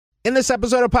In this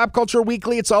episode of Pop Culture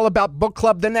Weekly, it's all about book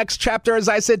club, the next chapter, as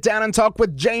I sit down and talk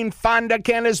with Jane Fonda,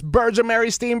 Candace, Bergen, Mary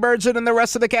Steenburgen, and the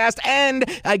rest of the cast, and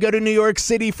I go to New York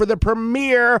City for the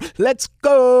premiere. Let's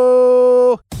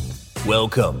go!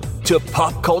 Welcome to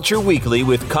Pop Culture Weekly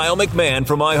with Kyle McMahon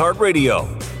from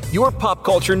iHeartRadio. Your pop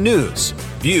culture news,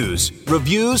 views,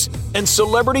 reviews, and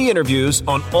celebrity interviews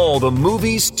on all the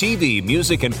movies, TV,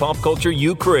 music, and pop culture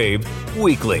you crave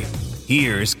weekly.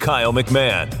 Here's Kyle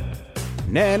McMahon.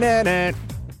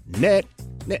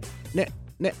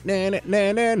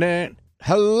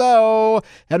 Hello,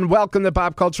 and welcome to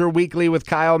Pop Culture Weekly with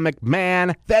Kyle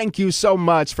McMahon. Thank you so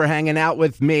much for hanging out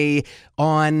with me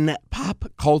on Pop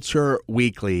Culture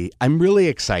Weekly. I'm really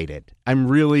excited. I'm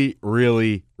really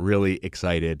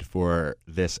excited for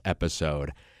this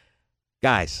episode.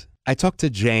 Guys, I talked to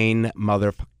Jane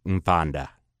motherfucking Fonda.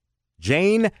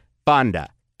 Jane Fonda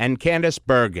and Candace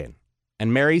Bergen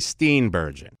and Mary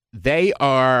Steenburgen. They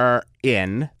are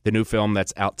in the new film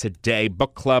that's out today,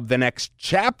 Book Club, the next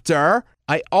chapter.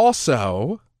 I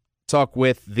also talk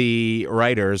with the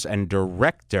writers and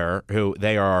director, who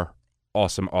they are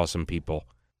awesome people,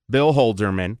 Bill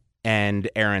Holderman and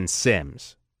Aaron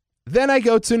Sims. Then I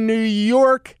go to New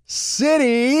York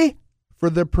City for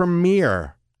the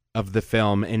premiere of the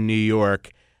film in New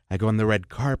York. I go on the red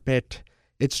carpet.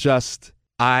 It's just,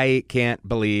 I can't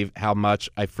believe how much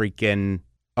I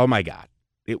oh my God.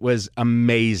 It was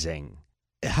amazing.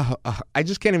 I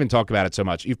just can't even talk about it so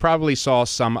much. You probably saw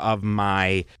some of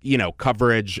my,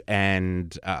 coverage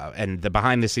and the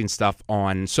behind the scenes stuff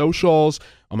on socials,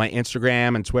 on my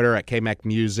Instagram and Twitter at KMac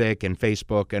Music and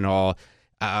Facebook and all.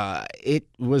 It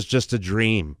was just a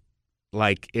dream.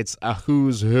 Like, it's a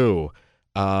who's who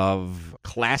of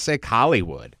classic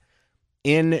Hollywood.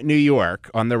 In New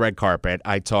York on the red carpet,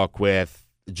 I talk with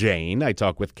Jane. I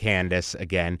talk with Candace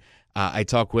again. I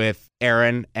talk with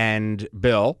Aaron and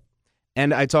Bill,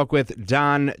 and I talk with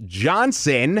Don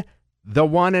Johnson, the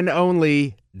one and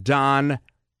only Don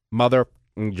Mother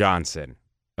Johnson,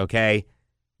 okay?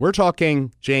 We're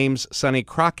talking James Sonny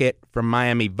Crockett from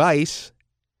Miami Vice,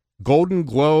 Golden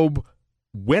Globe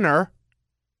winner,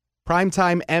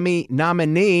 Primetime Emmy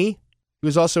nominee. He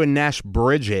was also in Nash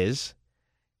Bridges,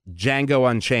 Django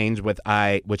Unchained, which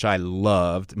I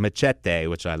loved, Machete,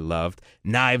 which I loved,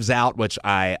 Knives Out, which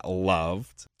I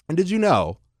loved. And did you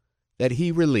know that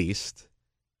he released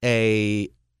a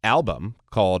album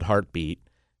called Heartbeat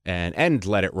and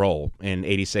Let It Roll in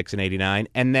 86 and 89,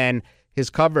 and then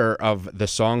his cover of the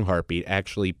song Heartbeat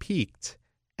actually peaked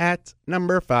at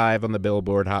number 5 on the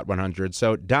Billboard Hot 100.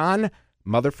 So Don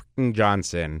motherfucking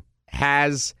Johnson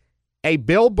has a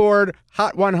Billboard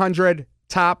Hot 100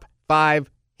 top 5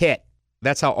 hit.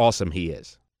 That's how awesome he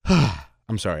is.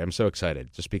 I'm sorry. I'm so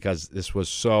excited just because this was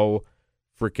so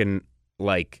freaking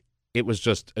it was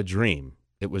just a dream.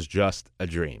 It was just a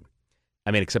dream.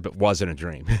 I mean, except it wasn't a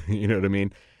dream. You know what I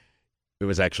mean? It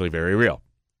was actually very real.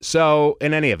 So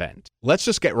in any event, let's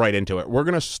just get right into it. We're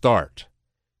going to start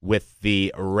with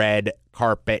the red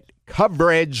carpet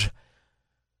coverage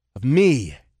of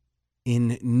me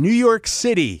in New York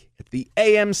City at the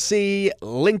AMC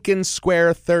Lincoln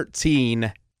Square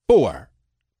 13 for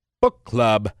Book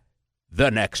Club, the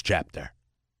next chapter.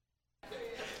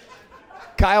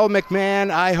 Kyle McMahon,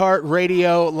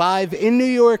 iHeartRadio, live in New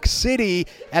York City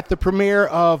at the premiere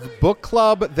of Book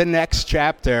Club, the next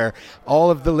chapter.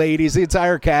 All of the ladies, the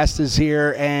entire cast is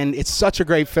here, and it's such a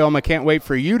great film. I can't wait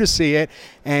for you to see it.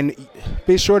 And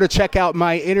be sure to check out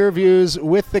my interviews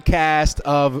with the cast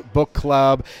of Book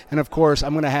Club. And, of course,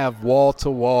 I'm going to have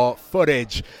wall-to-wall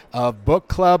footage of Book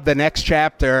Club, the next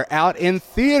chapter, out in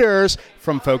theaters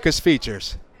from Focus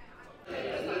Features.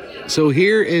 So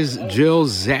here is Jill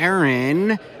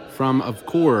Zarin from, of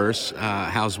course,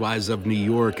 Housewives of New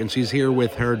York, and she's here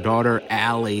with her daughter,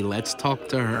 Allie. Let's talk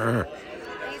to her.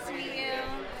 Nice to meet you.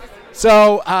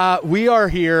 So we are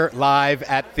here live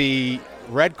at the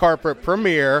red carpet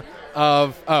premiere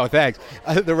of,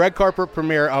 the red carpet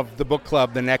premiere of the Book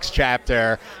Club, the next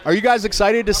chapter. Are you guys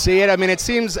excited to see it? I mean, it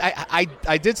seems,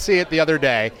 I did see it the other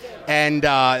day, and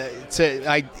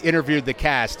I interviewed the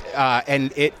cast,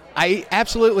 and I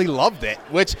absolutely loved it,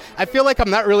 which I feel like I'm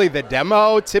not really the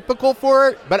demo typical for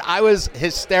it, but I was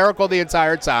hysterical the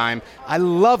entire time. I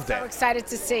loved it. So excited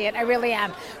to see it. I really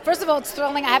am. First of all, it's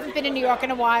thrilling. I haven't been in New York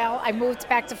in a while. I moved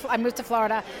to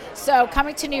Florida. So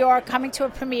coming to New York, coming to a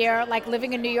premiere, like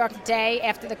living in New York day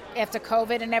after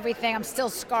COVID and everything I'm still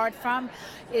scarred from,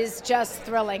 is just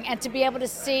thrilling. And to be able to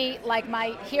see like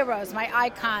my heroes, my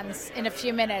icons in a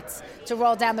few minutes to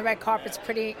roll down the red carpet's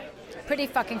pretty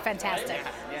fucking fantastic.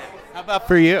 How about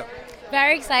for you?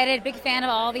 Very excited, big fan of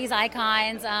all these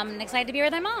icons. Excited to be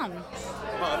with my mom.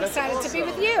 I'm excited to be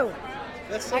with you.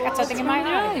 I got something in my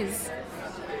eyes.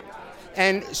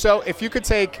 And so if you could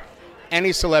take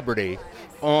any celebrity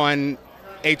on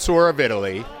a tour of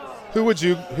Italy, who would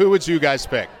you guys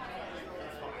pick?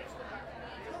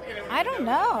 I don't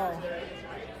know.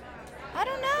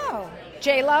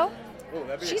 J-Lo.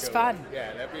 She's fun.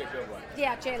 Yeah, that'd be a good one.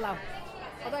 Yeah, J-Lo.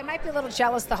 Although I might be a little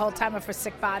jealous the whole time of her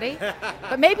sick body,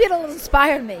 but maybe it'll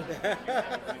inspire me.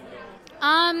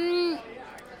 Well,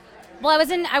 I was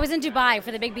in Dubai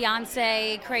for the big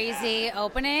Beyonce crazy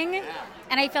opening,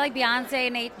 and I feel like Beyonce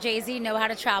and Jay-Z know how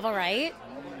to travel right.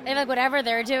 They have like whatever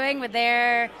they're doing with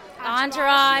their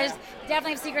entourage.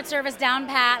 Definitely have Secret Service down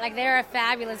pat. Like they're a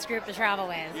fabulous group to travel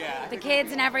with. Yeah. The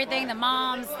kids and everything, the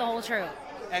moms, the whole troop.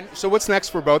 And so what's next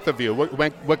for both of you?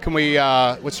 What can we?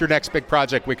 What's your next big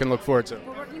project we can look forward to?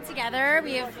 We're working together.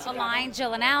 We have aligned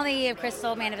Jill and Allie of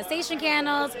Crystal Manifestation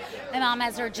Candles. My mom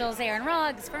has her Jill's Aaron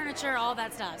rugs, furniture, all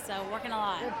that stuff. So working a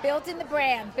lot. We're building the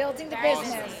brand, building the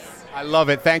business. I love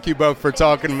it. Thank you both for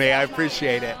talking to me. I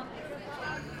appreciate it.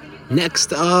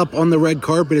 Next up on the red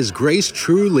carpet is Grace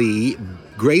Truly.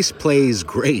 Grace plays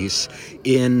Grace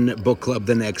in Book Club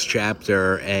The Next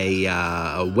Chapter,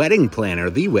 a wedding planner,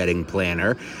 the wedding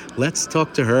planner. Let's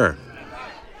talk to her.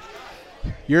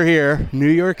 You're here, New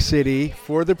York City,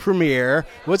 for the premiere.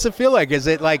 What's it feel like? Is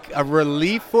it like a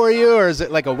relief for you, or is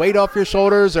it like a weight off your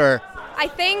shoulders? Or I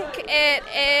think it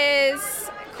is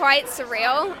quite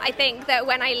surreal. I think that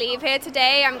when I leave here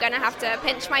today, I'm going to have to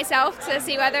pinch myself to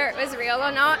see whether it was real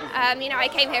or not. I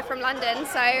came here from London,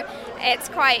 so it's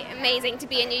quite amazing to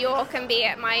be in New York and be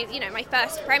at my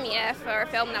first premiere for a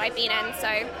film that I've been in. So,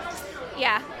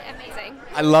 yeah, amazing.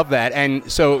 I love that.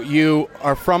 And so you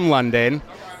are from London.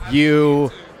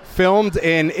 You filmed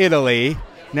in Italy.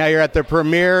 Now you're at the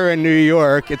premiere in New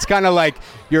York. It's kind of like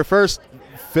your first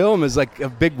film is like a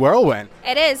big whirlwind.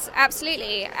 It is,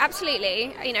 absolutely.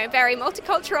 Very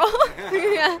multicultural.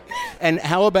 Yeah. And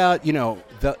how about,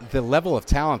 the level of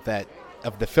talent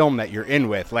of the film that you're in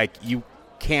with? Like, you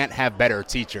can't have better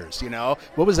teachers,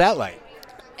 What was that like?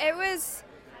 It was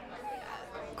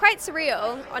quite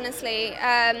surreal, honestly.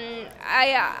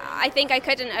 I think I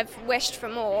couldn't have wished for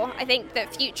more. I think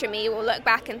that future me will look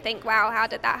back and think, wow, how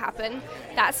did that happen?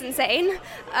 That's insane.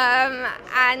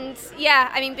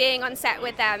 Being on set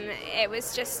with them, it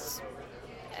was just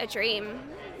a dream.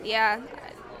 Yeah.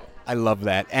 I love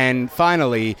that. And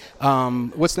finally,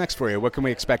 what's next for you? What can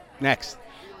we expect next?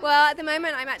 Well, at the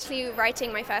moment, I'm actually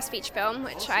writing my first feature film,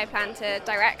 which I plan to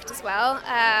direct as well.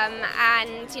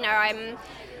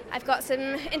 I've got some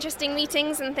interesting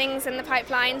meetings and things in the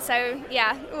pipeline, so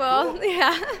yeah.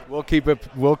 We'll keep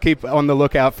on the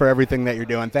lookout for everything that you're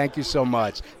doing. Thank you so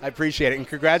much. I appreciate it, and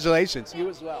congratulations. You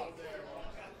as well.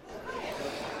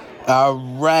 All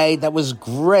right, that was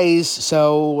Grace.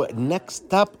 So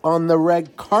next up on the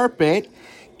red carpet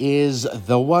is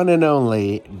the one and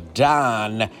only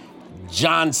Don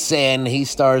Johnson. He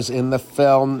stars in the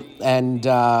film, and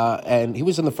he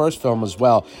was in the first film as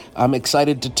well. I'm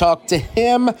excited to talk to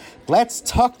him. Let's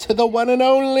talk to the one and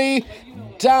only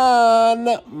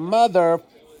Don Mother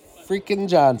freaking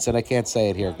Johnson. I can't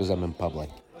say it here because I'm in public.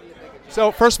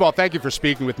 So, first of all, thank you for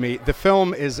speaking with me. The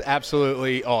film is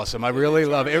absolutely awesome. I really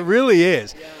love it. It really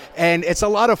is. And it's a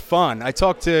lot of fun. I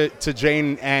talked to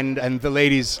Jane and the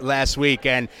ladies last week,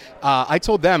 and I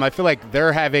told them I feel like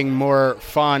they're having more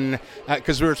fun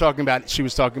because she was talking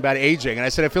about aging. And I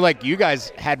said, I feel like you guys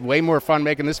had way more fun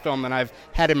making this film than I've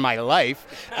had in my life.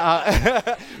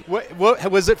 What,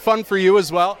 was it fun for you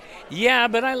as well? Yeah,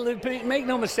 but make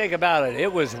no mistake about it.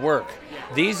 It was work.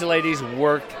 These ladies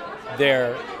worked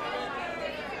their...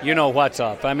 You know what's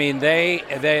up. I mean,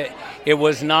 it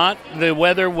was not, the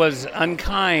weather was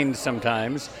unkind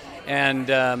sometimes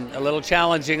and a little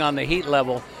challenging on the heat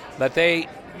level, but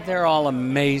they're all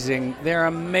amazing. They're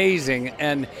amazing.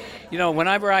 And,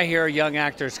 whenever I hear young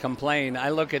actors complain, I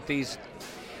look at these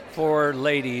four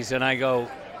ladies and I go,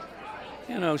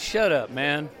 shut up,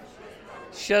 man.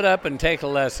 Shut up and take a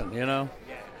lesson,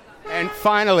 And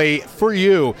finally, for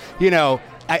you,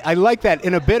 I like that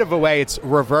in a bit of a way. It's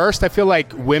reversed. I feel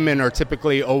like women are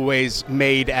typically always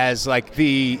made as like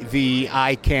the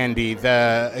eye candy,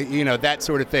 that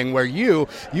sort of thing. Where you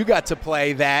got to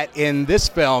play that in this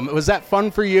film. Was that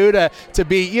fun for you to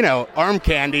be arm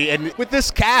candy and with this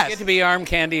cast? I get to be arm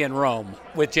candy in Rome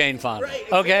with Jane Fonda.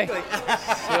 Right, okay,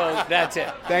 exactly. So that's it.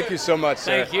 Thank you so much,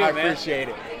 sir. Thank you, I man. appreciate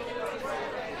it.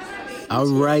 All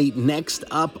right, next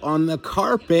up on the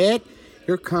carpet.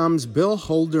 Here comes Bill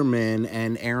Holderman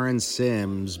and Aaron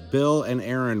Sims. Bill and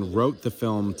Aaron wrote the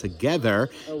film together,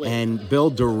 and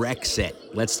Bill directs it.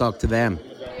 Let's talk to them.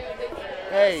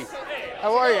 Hey,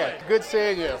 How are you? Good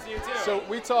seeing you. So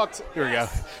we talked. Here we go.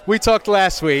 We talked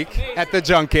last week at the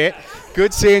junket.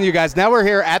 Good seeing you guys. Now we're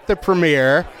here at the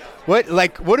premiere.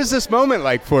 What is this moment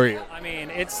like for you? I mean,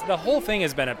 the whole thing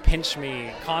has been a pinch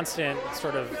me, constant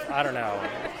sort of, I don't know.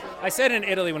 I said in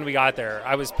Italy when we got there,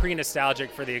 I was pre-nostalgic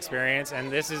for the experience,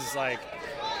 and this is like,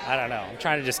 I don't know. I'm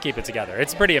trying to just keep it together.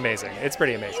 It's pretty amazing.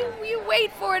 You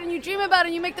wait for it and you dream about it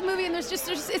and you make the movie, and it's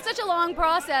such a long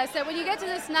process that when you get to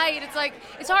this night,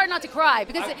 it's hard not to cry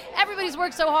because everybody's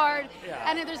worked so hard,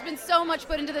 and there's been so much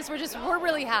put into this. We're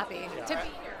really happy to be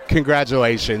here.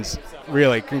 Congratulations.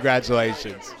 Really,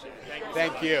 congratulations.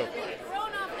 Thank you. Thrown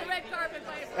off the red carpet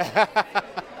by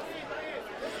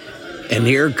And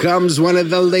here comes one of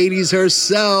the ladies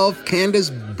herself, Candace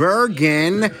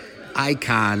Bergen,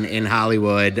 icon in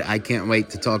Hollywood. I can't wait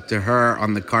to talk to her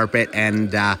on the carpet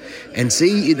and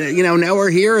see, now we're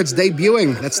here. It's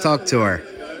debuting. Let's talk to her.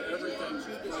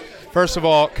 First of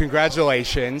all,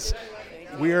 congratulations.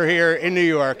 We are here in New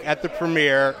York at the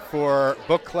premiere for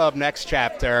Book Club Next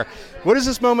Chapter. What is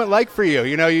this moment like for you?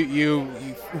 You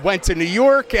went to New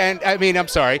York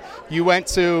you went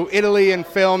to Italy and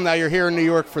filmed. Now you're here in New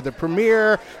York for the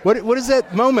premiere. What is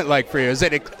that moment like for you? Is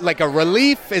it like a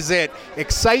relief? Is it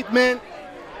excitement?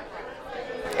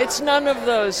 It's none of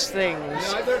those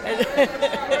things.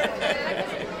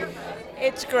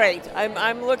 It's great.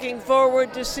 I'm looking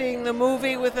forward to seeing the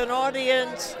movie with an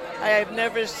audience. I have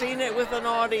never seen it with an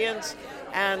audience,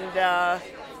 and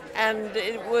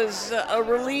it was a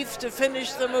relief to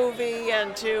finish the movie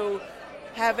and to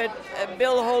have it.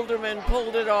 Bill Holderman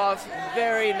pulled it off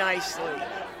very nicely.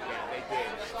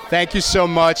 Thank you so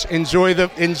much. Enjoy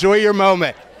your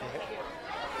moment.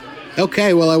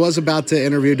 Okay, well, I was about to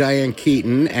interview Diane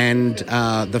Keaton, and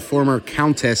the former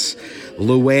Countess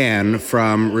Luann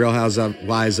from Real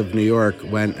Housewives of New York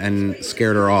went and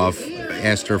scared her off,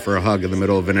 asked her for a hug in the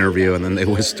middle of an interview, and then they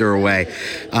whisked her away.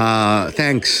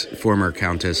 Thanks, former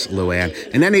Countess Luann.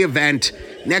 In any event,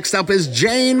 next up is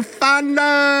Jane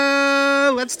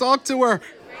Fonda. Let's talk to her.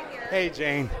 Hey,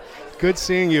 Jane. Good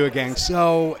seeing you again.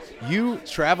 So you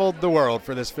traveled the world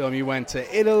for this film. You went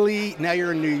to Italy. Now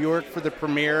you're in New York for the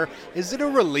premiere. Is it a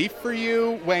relief for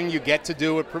you when you get to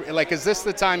do it? Like, is this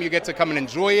the time you get to come and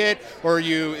enjoy it? Or are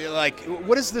you,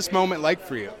 what is this moment like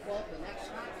for you?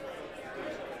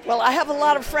 Well, I have a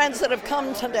lot of friends that have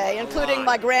come today, including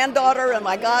my granddaughter and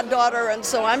my goddaughter, and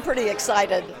so I'm pretty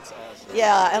excited.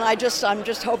 Yeah, and I'm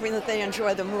just hoping that they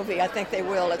enjoy the movie. I think they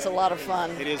will. It's a lot of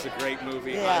fun. It is a great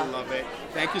movie. Yeah. I love it.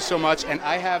 Thank you so much. And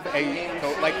I have a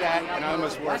coat like that, and I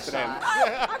almost wore it today.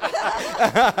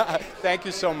 Thank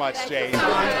you so much, Jane.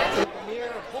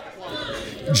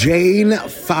 Jane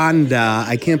Fonda.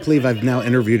 I can't believe I've now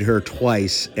interviewed her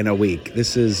twice in a week.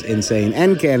 This is insane.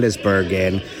 And Candace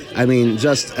Bergen. I mean,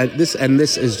 this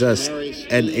is just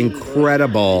an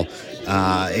incredible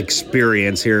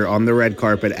experience here on the red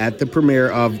carpet at the premiere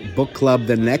of Book Club,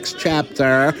 The Next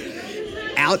Chapter,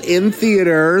 out in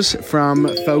theaters from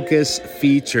Focus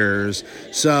Features.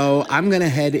 So I'm going to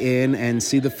head in and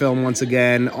see the film once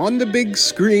again on the big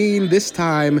screen. This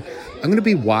time, I'm going to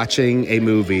be watching a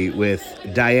movie with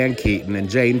Diane Keaton and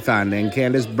Jane Fonda and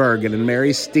Candace Bergen and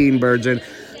Mary Steenburgen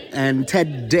and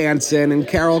Ted Danson and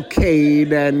Carol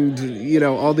Cade and,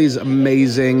 all these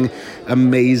amazing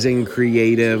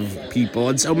creative people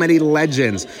and so many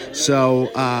legends.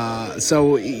 So I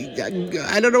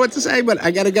don't know what to say, but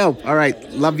I got to go. All right.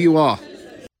 Love you all.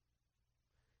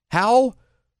 How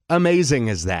amazing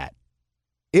is that?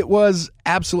 It was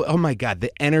absolutely, oh my God,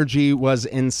 the energy was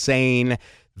insane.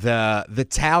 The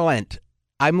talent.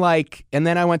 I'm like, and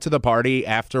then I went to the party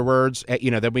afterwards.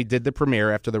 Then we did the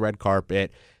premiere after the red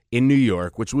carpet in New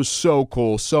York, which was so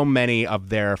cool. So many of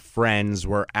their friends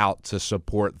were out to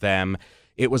support them.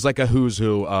 It was like a who's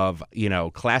who of,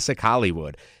 classic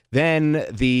Hollywood. Then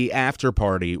the after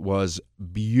party was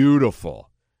beautiful,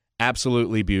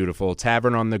 absolutely beautiful.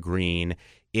 Tavern on the Green.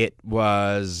 It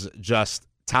was just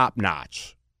top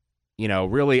notch.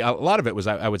 Really, a lot of it was,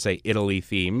 I would say, Italy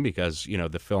themed because,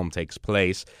 the film takes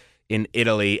place in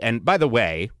Italy. And by the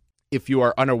way, if you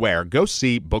are unaware, go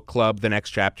see Book Club, The Next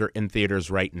Chapter in theaters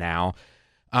right now.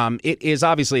 It is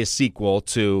obviously a sequel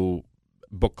to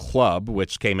Book Club,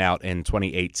 which came out in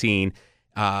 2018,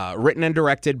 written and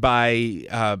directed by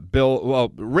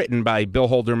written by Bill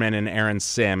Holderman and Aaron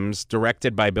Sims,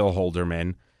 directed by Bill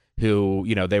Holderman, who,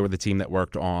 they were the team that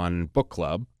worked on Book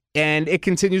Club. And it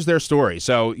continues their story.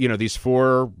 So, these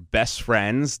four best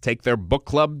friends take their book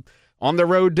club on the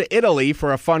road to Italy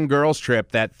for a fun girls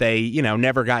trip that they,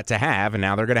 never got to have, and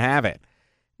now they're going to have it.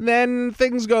 Then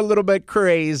things go a little bit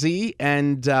crazy,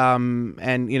 and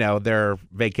their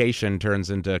vacation turns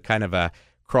into kind of a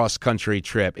cross-country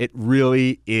trip. It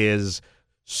really is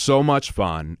so much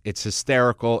fun. It's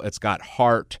hysterical. It's got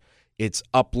heart. It's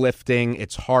uplifting.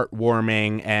 It's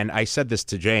heartwarming. And I said this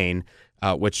to Jane,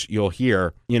 which you'll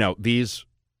hear, these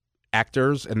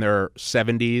actors in their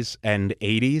 70s and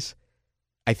 80s,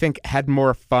 I think had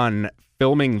more fun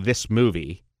filming this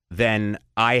movie than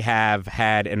I have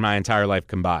had in my entire life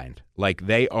combined. Like,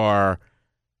 they are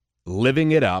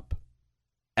living it up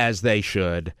as they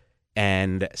should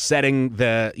and setting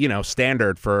the,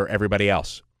 standard for everybody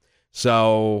else.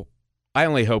 So I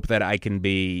only hope that I can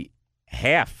be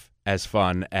half as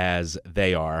fun as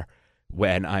they are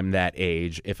when I'm that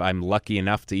age. If I'm lucky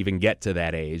enough to even get to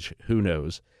that age, who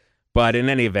knows? But in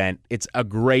any event, it's a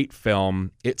great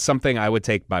film. It's something I would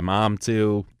take my mom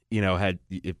to,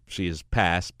 if she has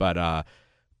passed. But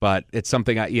it's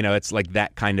something it's like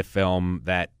that kind of film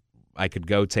that I could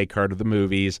go take her to the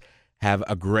movies, have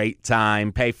a great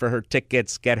time, pay for her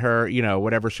tickets, get her,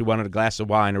 whatever she wanted, a glass of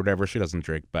wine or whatever. She doesn't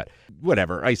drink, but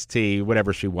whatever, iced tea,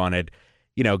 whatever she wanted.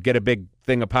 Get a big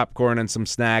thing of popcorn and some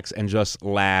snacks and just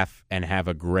laugh and have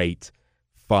a great,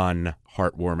 fun,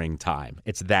 heartwarming time.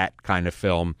 It's that kind of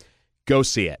film. Go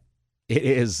see it. It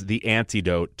is the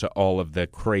antidote to all of the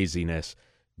craziness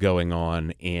going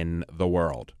on in the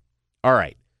world. All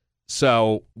right.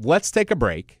 So let's take a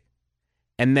break.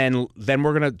 And then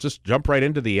we're going to just jump right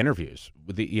into the interviews,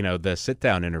 with the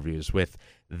sit-down interviews with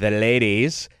the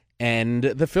ladies and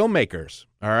the filmmakers.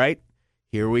 All right.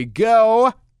 Here we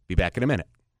go. Be back in a minute.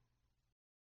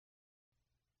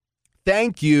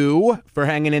 Thank you for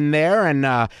hanging in there and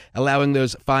allowing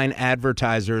those fine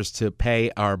advertisers to pay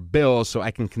our bills so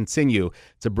I can continue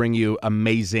to bring you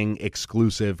amazing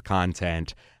exclusive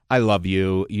content. I love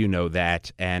you. You know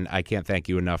that. And I can't thank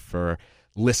you enough for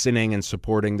listening and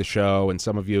supporting the show. And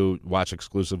some of you watch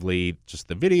exclusively just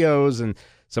the videos, and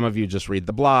some of you just read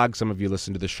the blog. Some of you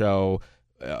listen to the show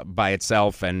by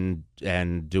itself and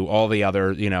do all the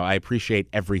other, I appreciate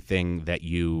everything that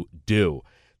you do.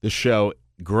 The show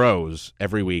grows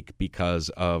every week because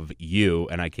of you,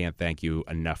 and I can't thank you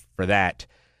enough for that.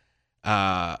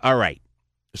 All right.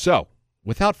 So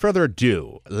without further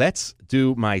ado, let's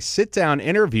do my sit-down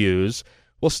interviews.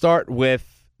 We'll start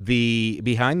with the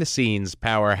behind-the-scenes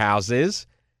powerhouses,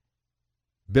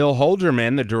 Bill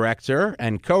Holderman, the director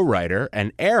and co-writer,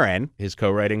 and Aaron, his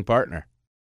co-writing partner.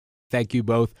 Thank you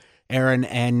both, Aaron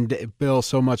and Bill,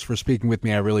 so much for speaking with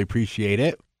me. I really appreciate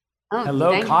it. Oh,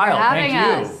 hello, Kyle.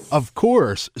 Thank you. Of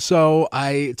course. So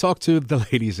I talked to the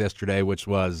ladies yesterday, which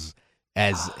was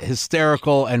as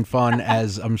hysterical and fun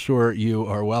as I'm sure you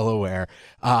are well aware.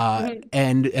 And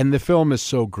the film is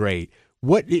so great.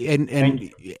 What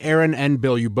and Aaron and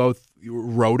Bill, you both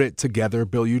wrote it together.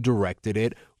 Bill, you directed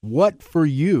it. What for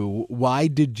you? Why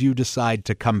did you decide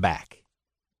to come back?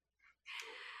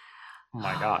 Oh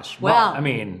my gosh. Well, I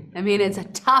mean, it's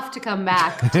tough to come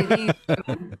back to these.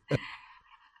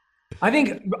 I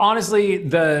think honestly,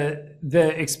 the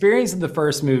experience of the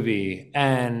first movie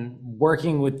and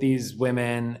working with these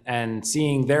women and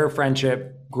seeing their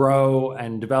friendship grow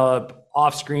and develop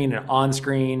off screen and on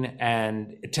screen,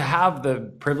 and to have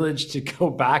the privilege to go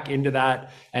back into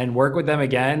that and work with them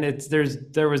again,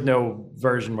 there was no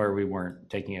version where we weren't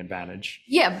taking advantage.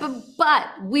 Yeah, but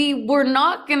we were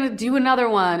not going to do another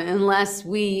one unless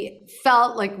we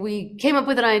felt like we came up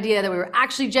with an idea that we were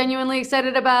actually genuinely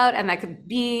excited about, and that could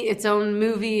be its own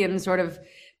movie and sort of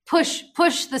push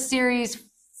the series,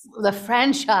 the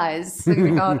franchise, like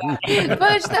we call it,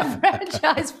 push the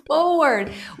franchise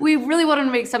forward. We really wanted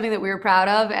to make something that we were proud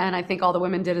of, and I think all the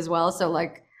women did as well. So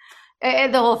the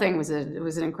whole thing was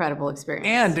an incredible experience.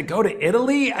 And to go to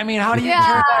Italy, I mean, how do you turn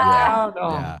that down?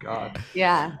 Oh God,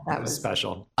 yeah, that was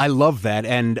special. I love that,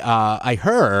 and I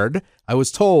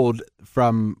was told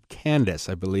from Candace,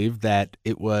 I believe, that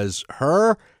it was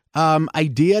her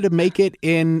idea to make it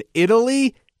in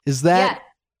Italy. Is that?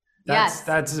 Yeah.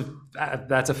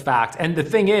 That's a fact. And the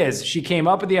thing is, she came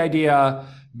up with the idea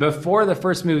before the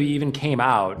first movie even came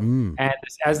out. And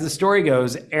as the story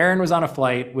goes, Aaron was on a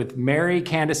flight with Mary,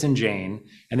 Candace, and Jane,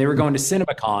 and they were going to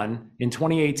CinemaCon in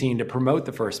 2018 to promote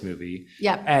the first movie.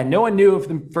 Yep. And no one knew if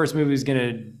the first movie was going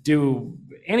to do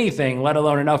anything, let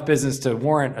alone enough business to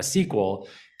warrant a sequel.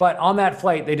 But on that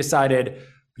flight, they decided,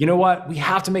 you know what? We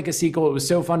have to make a sequel. It was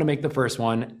so fun to make the first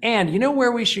one. And you know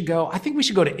where we should go? I think we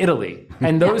should go to Italy.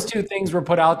 And those two things were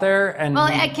put out there. And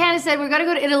Candace said, we've got to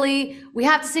go to Italy. We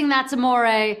have to sing That's Amore.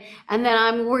 And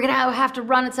then we're going to have to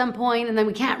run at some point. And then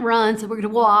we can't run, so we're going to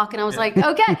walk. And I was like,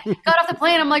 okay. Got off the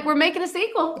plane. I'm like, we're making a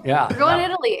sequel. Yeah. We're going to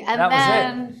Italy. And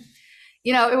then,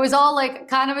 it was all like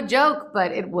kind of a joke,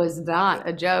 but it was not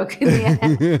a joke in the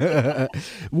end.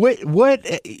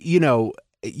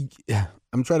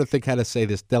 I'm trying to think how to say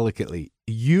this delicately.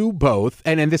 You both,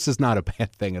 and this is not a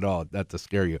bad thing at all, not to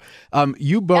scare you.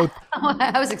 You both.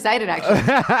 I was excited,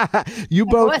 actually. You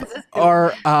both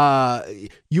are.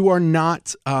 You are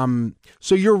not.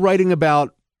 So you're writing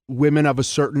about women of a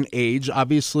certain age.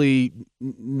 Obviously,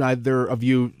 neither of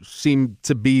you seem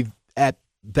to be at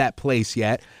that place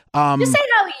yet. Just say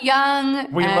how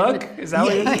young we look. Is that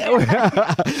what you're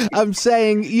saying? I'm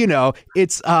saying,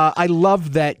 it's. I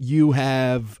love that you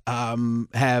have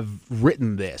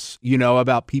written this,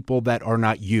 about people that are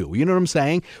not you. You know what I'm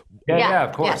saying? Yeah,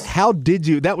 of course. Yes. How did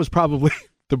you? That was probably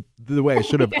the way I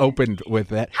should have opened with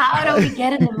that. How do we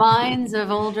get in the minds of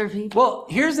older people? Well,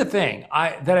 here's the thing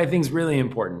that I think is really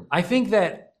important. I think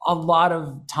that a lot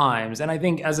of times, and I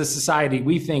think as a society,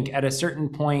 we think at a certain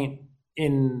point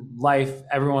in life,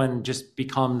 everyone just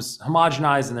becomes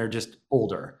homogenized and they're just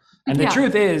older. And the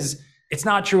truth is, it's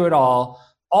not true at all.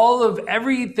 All of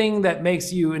everything that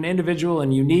makes you an individual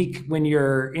and unique when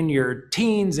you're in your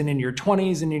teens and in your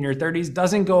 20s and in your 30s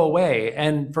doesn't go away.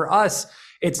 And for us,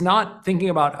 it's not thinking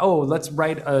about, let's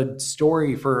write a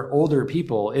story for older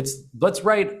people. It's let's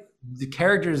write the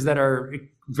characters that are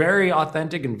very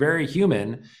authentic and very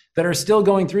human, that are still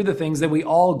going through the things that we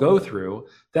all go through,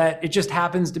 that it just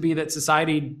happens to be that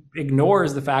society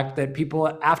ignores the fact that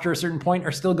people after a certain point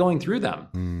are still going through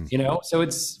them. So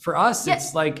it's for us,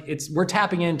 it's like we're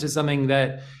tapping into something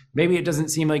that maybe it doesn't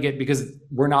seem like it because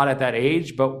we're not at that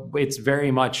age, but it's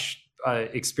very much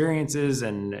experiences,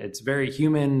 and it's very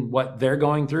human what they're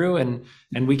going through, and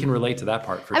we can relate to that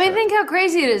part for sure. Think how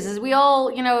crazy it is we all,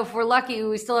 if we're lucky,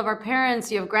 we still have our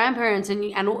parents, you have grandparents,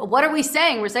 and what are we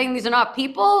saying? We're saying these are not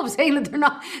people. We're saying that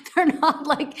they're not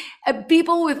like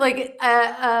people with like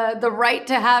the right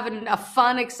to have a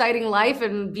fun, exciting life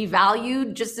and be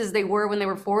valued just as they were when they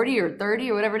were 40 or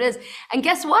 30 or whatever it is. And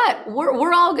guess what?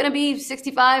 We're all going to be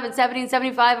 65 and 70 and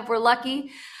 75 if we're lucky.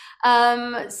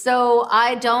 So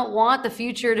I don't want the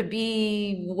future to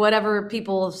be whatever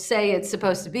people say it's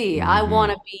supposed to be. Mm-hmm. I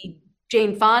want to be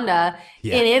Jane Fonda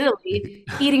in Italy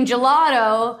eating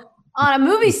gelato on a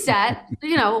movie set,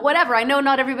 whatever. I know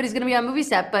not everybody's going to be on a movie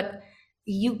set, but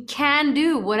you can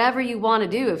do whatever you want to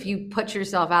do if you put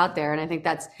yourself out there. And I think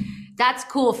that's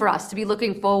cool for us to be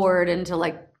looking forward and to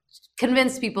like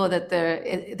convince people that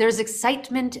there's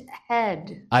excitement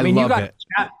ahead. I love it.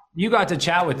 You got to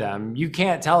chat with them. You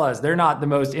can't tell us they're not the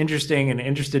most interesting and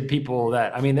interested people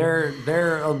they're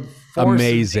a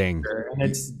amazing.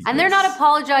 And they're not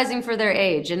apologizing for their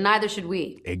age, and neither should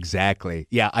we. Exactly.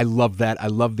 Yeah, I love that. I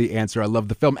love the answer. I love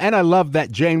the film. And I love that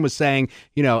Jane was saying,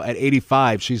 at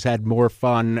 85, she's had more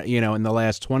fun, in the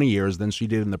last 20 years than she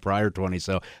did in the prior 20.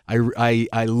 So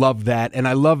I love that. And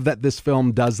I love that this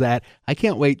film does that. I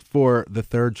can't wait for the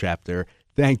third chapter.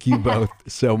 Thank you both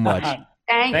so much.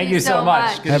 Thank you so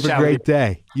much. Have a great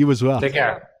day. You as well. Take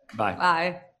care. Bye.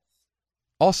 Bye.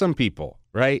 Awesome people,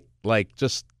 right? Like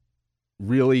just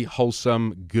really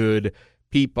wholesome, good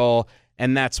people.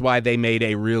 And that's why they made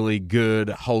a really good,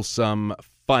 wholesome,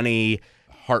 funny,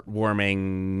 heartwarming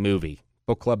movie.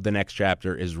 Book Club, The Next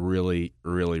Chapter is really,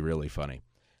 really, really funny.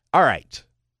 All right.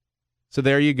 So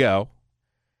there you go.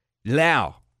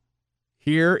 Now,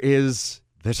 here is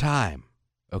the time.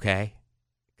 Okay?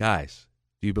 Guys.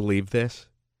 Do you believe this?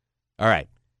 All right.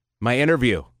 My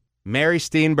interview, Mary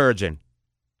Steenburgen,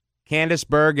 Candace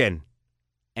Bergen,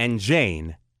 and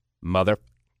Jane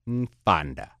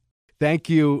Fonda. Thank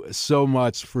you so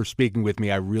much for speaking with me.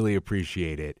 I really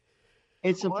appreciate it.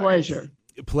 It's a pleasure.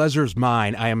 Pleasure's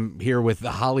mine. I am here with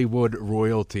the Hollywood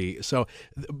royalty. So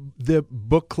the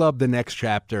Book Club, The Next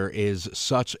Chapter is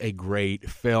such a great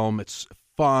film. It's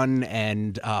fun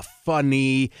and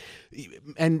funny.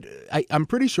 And I'm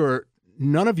pretty sure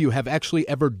none of you have actually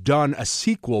ever done a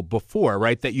sequel before,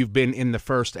 right? That you've been in the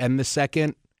first and the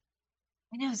second?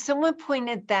 Someone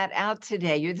pointed that out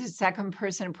today. You're the second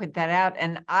person to put that out,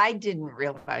 and I didn't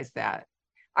realize that.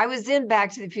 I was in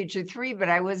Back to the Future 3, but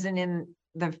I wasn't in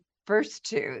the first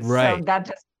two. Right. So that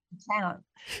doesn't count.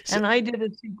 And I did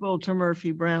a sequel to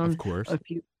Murphy Brown of course. A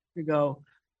few years ago,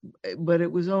 but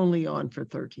it was only on for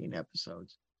 13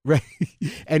 episodes. Right.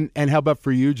 And how about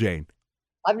for you, Jane?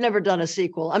 I've never done a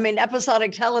sequel.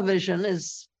 Episodic television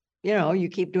is, you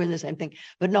keep doing the same thing.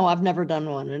 But no, I've never done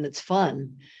one, and it's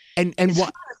fun. And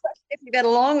what? If you get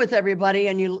along with everybody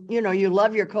and you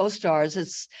love your co-stars,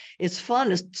 it's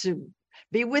fun to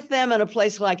be with them in a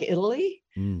place like Italy.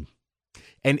 Mm.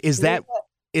 And is that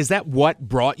what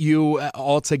brought you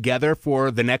all together for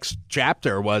the next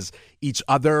chapter? Was each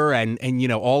other and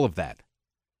all of that?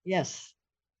 Yes.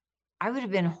 I would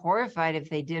have been horrified if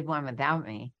they did one without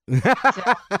me. So,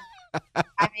 I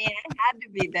had to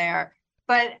be there.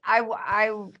 But I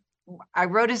I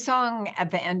wrote a song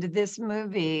at the end of this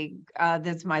movie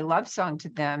that's my love song to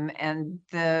them, and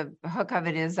the hook of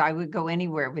it is I would go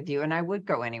anywhere with you, and I would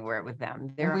go anywhere with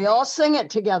them. And we all sing it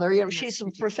together. You know, she's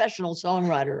a professional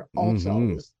songwriter also.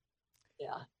 Mhm.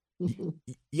 Yeah.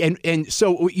 And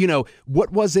so, you know,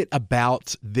 what was it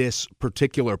about this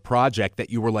particular project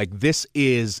that you were like, this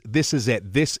is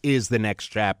it, this is the next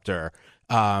chapter?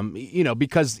 You know,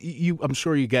 because I'm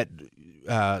sure you get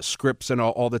scripts and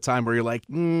all the time where you're like,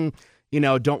 you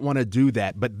know, don't want to do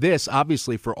that. But this,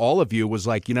 obviously, for all of you, was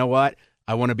like, you know what?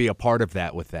 I want to be a part of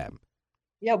that with them.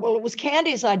 Yeah, well, it was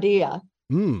Candy's idea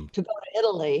to go to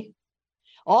Italy.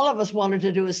 All of us wanted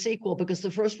to do a sequel because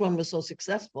the first one was so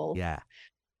successful. Yeah.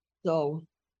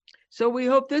 So we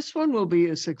hope this one will be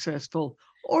as successful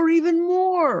or even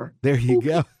more. There you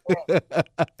go.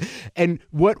 And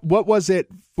what was it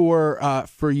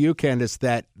for you, Candace,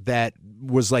 that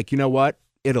was like, you know what,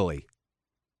 Italy?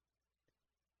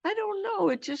 I don't know.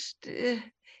 It just it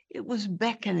was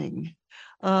beckoning.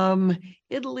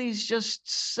 Italy's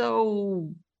just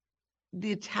so.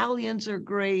 The Italians are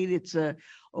great. It's a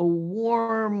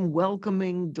warm,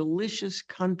 welcoming, delicious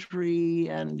country,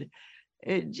 and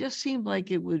it just seemed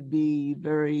like it would be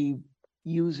very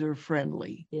user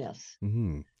friendly. Yes.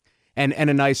 Mm-hmm. And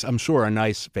a nice, I'm sure, a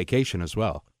nice vacation as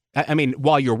well. I mean,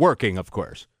 while you're working, of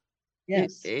course.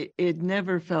 Yes. It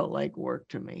never felt like work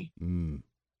to me.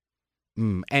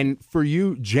 And for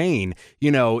you, Jane,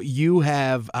 you know, you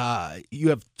have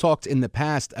talked in the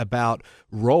past about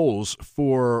roles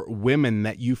for women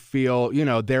that you feel, you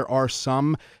know, there are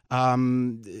some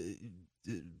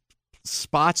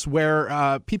spots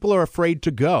where people are afraid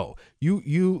to go.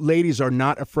 You ladies are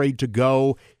not afraid to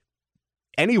go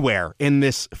anywhere in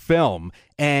this film.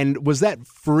 And was that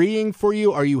freeing for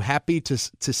you? Are you happy to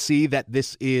see that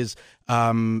this is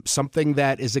something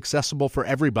that is accessible for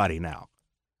everybody now?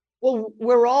 Well,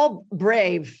 we're all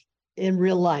brave in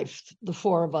real life, the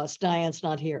four of us. Diane's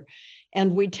not here.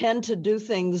 And we tend to do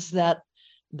things that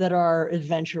are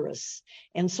adventurous.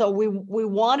 And so we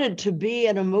wanted to be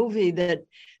in a movie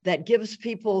that gives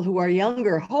people who are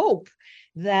younger hope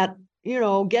that, you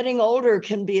know, getting older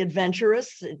can be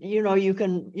adventurous. You know, you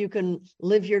can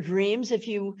live your dreams if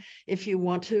you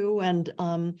want to, and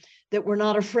that we're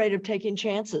not afraid of taking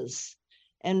chances.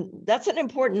 And that's an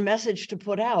important message to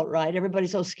put out, right?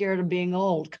 Everybody's so scared of being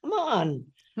old. Come on.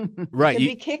 Right. You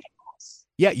can be kicking ass.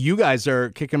 Yeah, you guys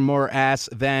are kicking more ass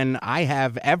than I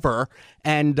have ever.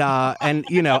 And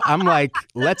you know, I'm like,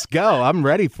 let's go. I'm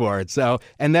ready for it. So,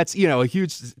 and that's, you know, a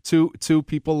huge to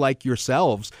people like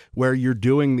yourselves where you're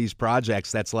doing these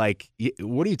projects. That's like,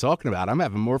 what are you talking about? I'm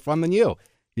having more fun than you,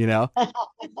 you know?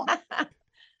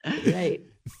 Right.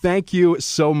 Thank you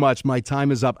so much. My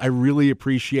time is up. I really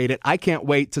appreciate it. I can't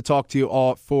wait to talk to you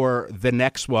all for the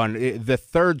next one, the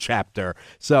third chapter.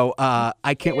 So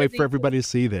I can't wait for everybody to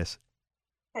see this.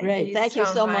 Great. Thank you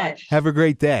so much. Have a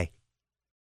great day.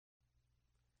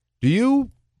 Do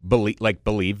you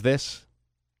believe this?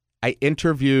 I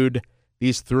interviewed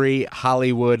these three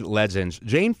Hollywood legends.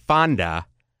 Jane Fonda,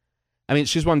 I mean,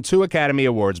 she's won 2 Academy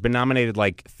Awards, been nominated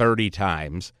like 30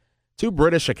 times. 2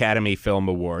 British Academy Film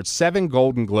Awards, 7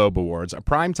 Golden Globe Awards, a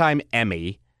Primetime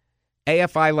Emmy,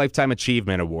 AFI Lifetime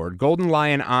Achievement Award, Golden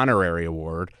Lion Honorary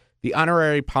Award, the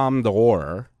Honorary Palme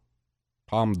d'Or,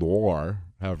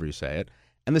 however you say it,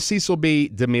 and the Cecil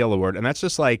B. DeMille Award. And that's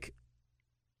just like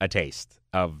a taste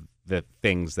of the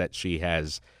things that she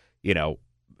has, you know,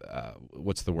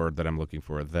 what's the word that I'm looking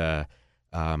for? The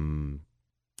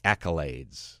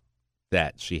accolades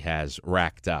that she has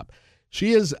racked up.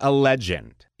 She is a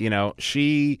legend. You know,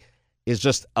 she is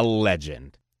just a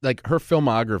legend. Like, her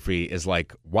filmography is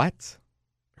like, what?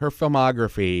 Her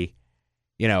filmography,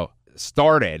 you know,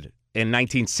 started in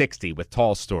 1960 with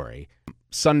Tall Story,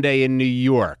 Sunday in New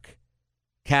York,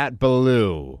 Cat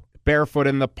Ballou, Barefoot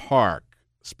in the Park,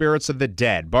 Spirits of the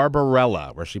Dead,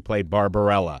 Barbarella, where she played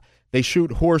Barbarella. They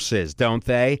Shoot Horses, don't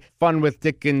they? Fun with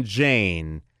Dick and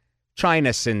Jane,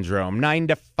 China Syndrome, 9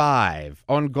 to 5,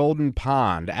 On Golden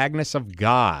Pond, Agnes of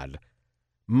God,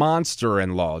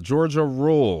 Monster-in-Law, Georgia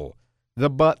Rule, The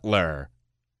Butler,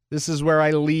 This Is Where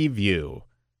I Leave You,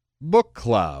 Book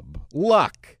Club,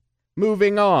 Luck,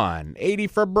 Moving On, 80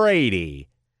 for Brady.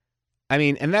 I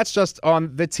mean, and that's just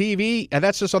on the TV, and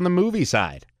that's just on the movie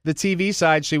side. The TV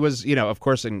side, she was, you know, of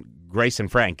course, in Grace and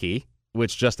Frankie,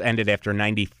 which just ended after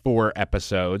 94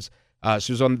 episodes.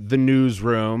 She was on The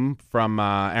Newsroom from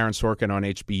Aaron Sorkin on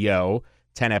HBO,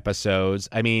 10 episodes.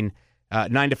 I mean,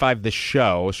 9 to 5, the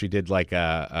show, she did like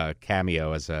a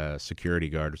cameo as a security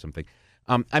guard or something.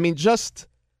 I mean, just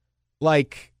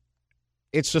like,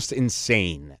 it's just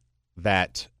insane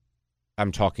that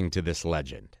I'm talking to this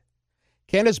legend.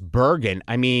 Candace Bergen,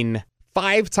 I mean,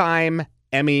 5-time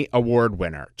Emmy Award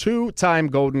winner, 2-time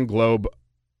Golden Globe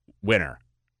winner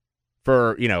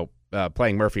for,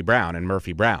 playing Murphy Brown in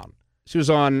Murphy Brown. She was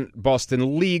on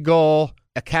Boston Legal,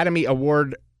 Academy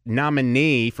Award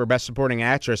nominee for Best Supporting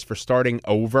Actress for Starting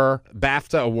Over,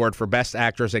 BAFTA Award for Best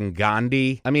Actress in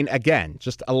Gandhi. I mean, again,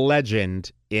 just a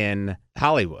legend in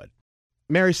Hollywood.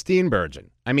 Mary Steenburgen,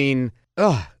 I mean,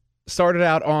 started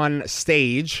out on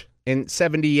stage. In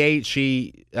 78,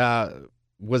 she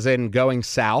was in Going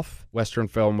South, Western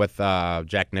film with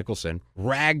Jack Nicholson.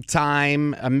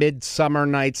 Ragtime, A Midsummer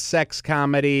Night's Sex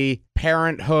Comedy,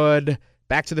 Parenthood,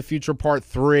 Back to the Future Part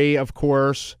 3, of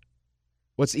course.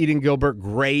 What's Eating Gilbert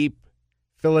Grape,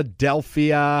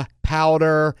 Philadelphia,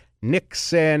 Powder,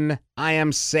 Nixon, I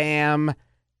Am Sam,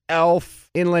 Elf,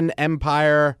 Inland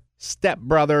Empire, Step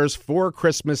Brothers, Four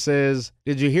Christmases,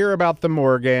 Did You Hear About the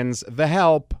Morgans, The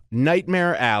Help,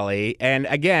 Nightmare Alley, and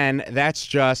again, that's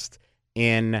just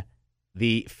in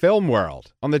the film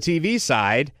world. On the TV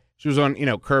side, she was on,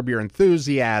 Curb Your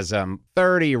Enthusiasm,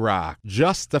 30 Rock,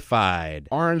 Justified,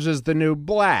 Orange is the New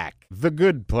Black, The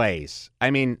Good Place.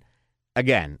 I mean,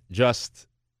 again, just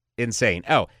insane.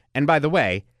 Oh, and by the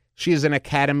way, she is an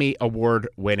Academy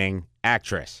Award-winning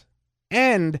actress.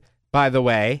 And, by the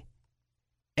way,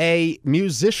 a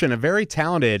musician, a very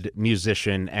talented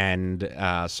musician and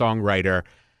songwriter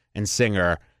and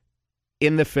singer.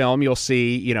 In the film, you'll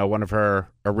see, one of her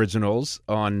originals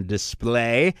on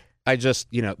display. I just,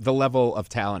 the level of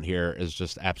talent here is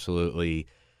just absolutely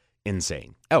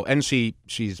insane. Oh, and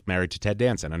she's married to Ted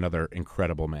Danson, another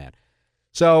incredible man.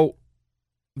 So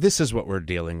this is what we're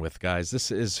dealing with, guys.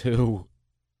 This is who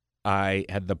I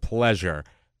had the pleasure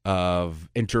of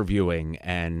interviewing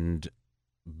and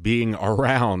being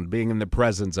around, being in the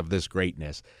presence of this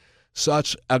greatness.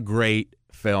 Such a great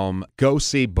film. Go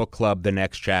see Book Club, The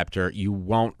Next Chapter. You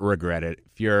won't regret it.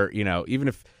 If you're, even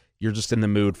if you're just in the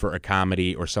mood for a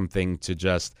comedy or something to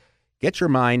just get your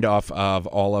mind off of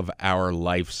all of our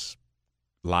lives,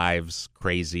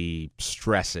 crazy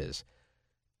stresses.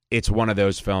 It's one of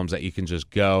those films that you can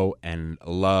just go and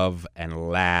love and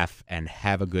laugh and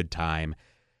have a good time.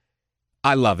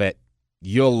 I love it.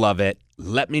 You'll love it.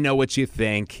 Let me know what you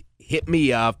think. Hit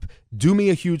me up. Do me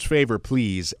a huge favor,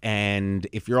 please. And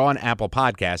if you're on Apple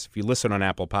Podcasts, if you listen on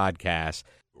Apple Podcasts,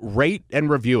 rate and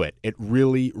review it. It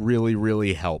really, really,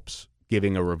 really helps.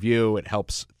 Giving a review, it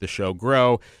helps the show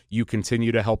grow. You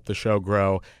continue to help the show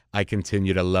grow. I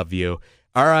continue to love you.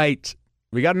 All right.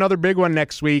 We got another big one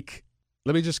next week.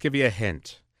 Let me just give you a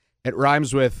hint. It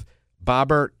rhymes with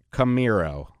Bobbert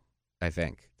Camiro, I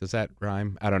think. Does that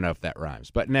rhyme? I don't know if that rhymes.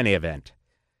 But in any event,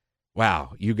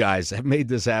 wow, you guys have made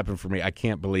this happen for me. I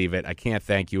can't believe it. I can't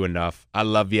thank you enough. I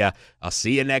love you. I'll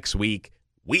see you next week.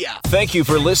 We out. Thank you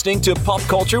for listening to Pop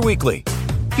Culture Weekly.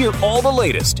 Hear all the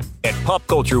latest at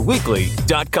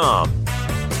popcultureweekly.com.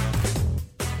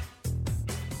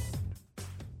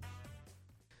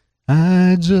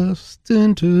 I just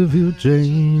interviewed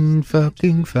Jane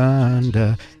fucking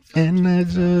Fonda, and I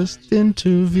just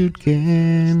interviewed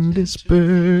Candace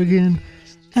Bergen.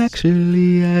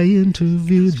 Actually, I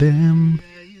interviewed them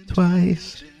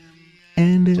twice,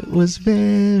 and it was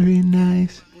very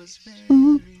nice.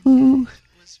 Ooh, ooh.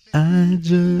 I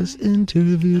just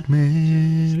interviewed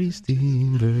Mary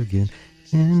Steenburgen,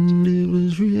 and it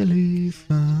was really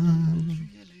fun.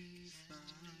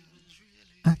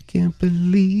 I can't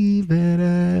believe that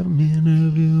I'm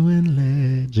interviewing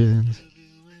legends.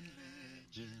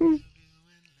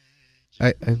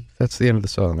 That's the end of the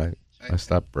song. I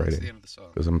stopped writing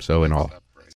because I'm so in awe.